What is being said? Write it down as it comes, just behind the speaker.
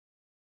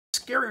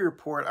scary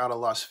report out of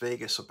Las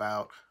Vegas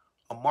about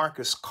a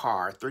Marcus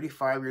Carr,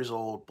 35 years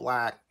old,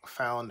 black,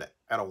 found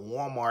at a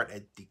Walmart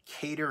at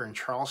Decatur in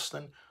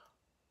Charleston,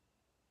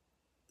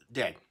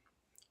 dead.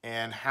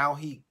 And how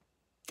he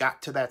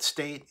got to that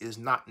state is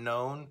not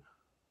known.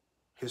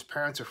 His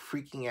parents are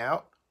freaking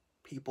out.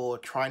 People are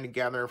trying to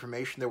gather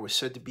information. There was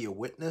said to be a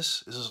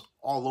witness. This is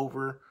all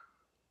over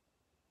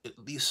at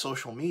least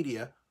social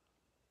media,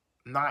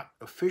 not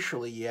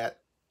officially yet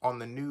on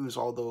the news,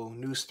 although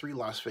News 3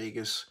 Las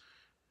Vegas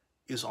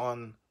is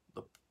on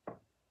the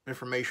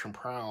information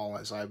prowl,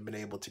 as I've been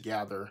able to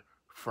gather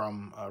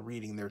from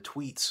reading their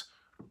tweets.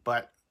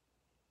 But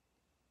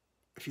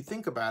if you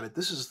think about it,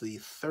 this is the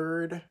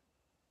third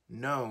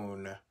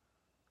known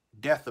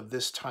death of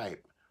this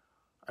type.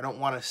 I don't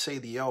want to say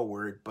the L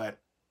word, but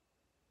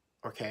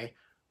okay,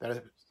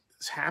 that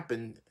has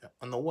happened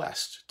in the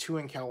West. 2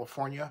 in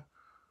California,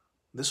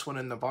 this one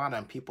in Nevada,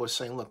 and people are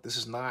saying, look, this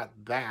is not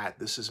that.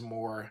 This is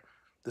more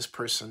this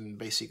person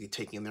basically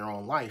taking their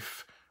own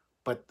life.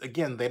 But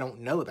again, they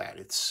don't know that.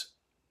 It's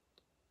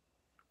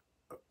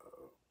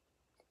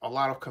a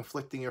lot of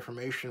conflicting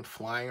information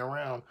flying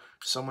around.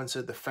 Someone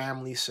said the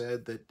family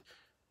said that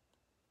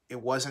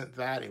it wasn't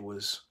that, it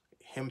was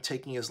him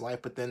taking his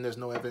life, but then there's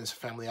no evidence the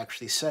family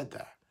actually said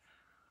that.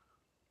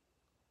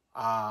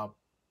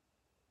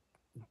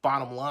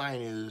 Bottom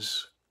line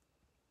is,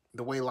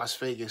 the way Las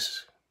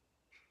Vegas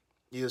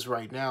is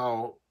right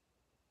now,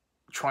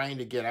 trying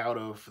to get out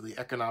of the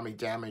economic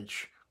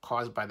damage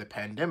caused by the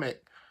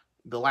pandemic,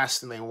 the last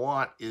thing they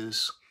want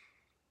is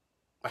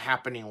a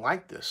happening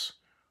like this.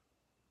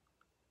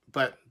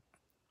 But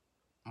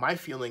my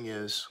feeling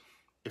is,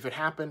 if it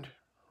happened,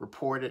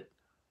 report it,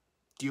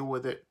 deal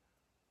with it,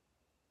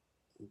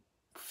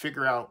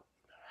 figure out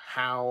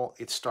how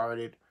it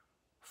started,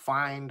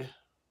 find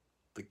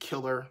the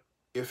killer,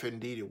 if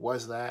indeed it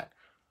was that.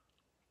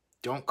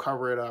 Don't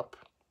cover it up,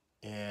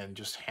 and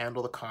just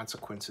handle the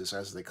consequences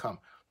as they come.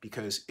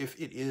 Because if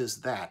it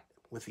is that,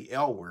 with the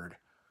L word,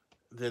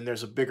 then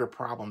there's a bigger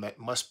problem that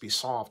must be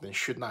solved and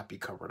should not be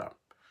covered up.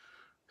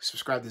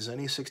 Subscribe to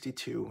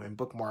Zenny62 and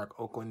bookmark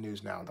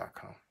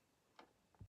oaklandnewsnow.com.